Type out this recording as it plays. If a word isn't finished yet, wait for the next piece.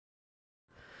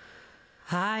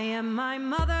I am my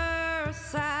mother's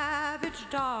savage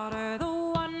daughter, the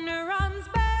one who runs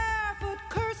barefoot,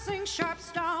 cursing sharp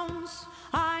stones.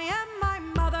 I am my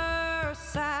mother's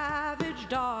savage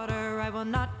daughter. I will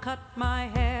not cut my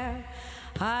hair,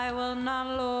 I will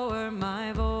not lower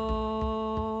my voice.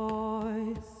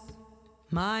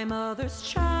 My mother's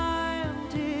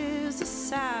child is a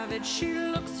savage. She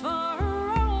looks for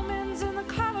her omens in the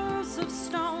colors of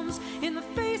stones, in the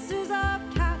faces of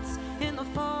cats, in the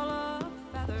fall of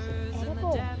feathers, in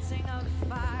the dancing of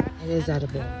fire. It is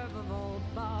edible.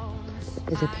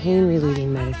 It's a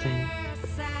pain-relieving medicine.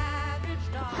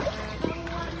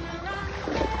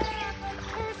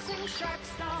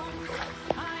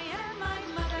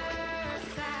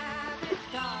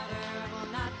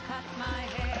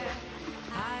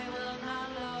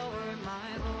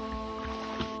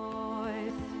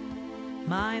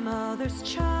 My mother's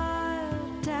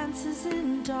child dances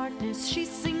in darkness. She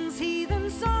sings heathen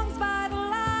songs by the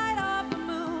light of the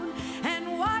moon,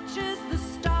 and watches the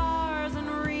stars and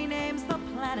renames the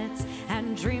planets,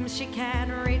 and dreams she can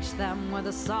reach them with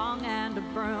a song and a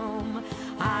broom.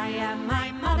 I am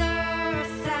my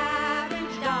mother's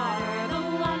savage daughter, the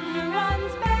one who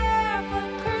runs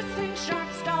barefoot, cursing sharp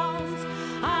stones.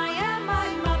 I am my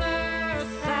mother's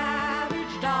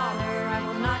savage daughter. I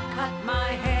will not cut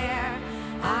my hair,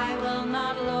 I will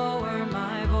not lower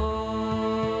my voice.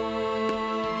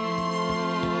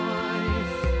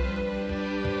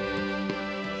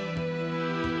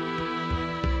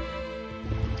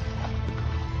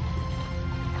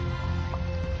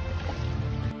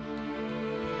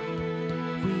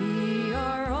 We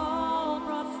are all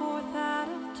brought forth out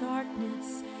of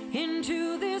darkness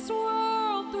into this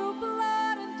world through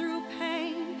blood and through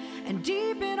pain, and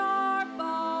deep in our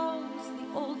bones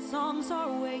the old songs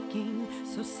are waking.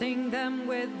 So sing them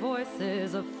with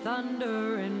voices of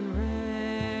thunder and rain.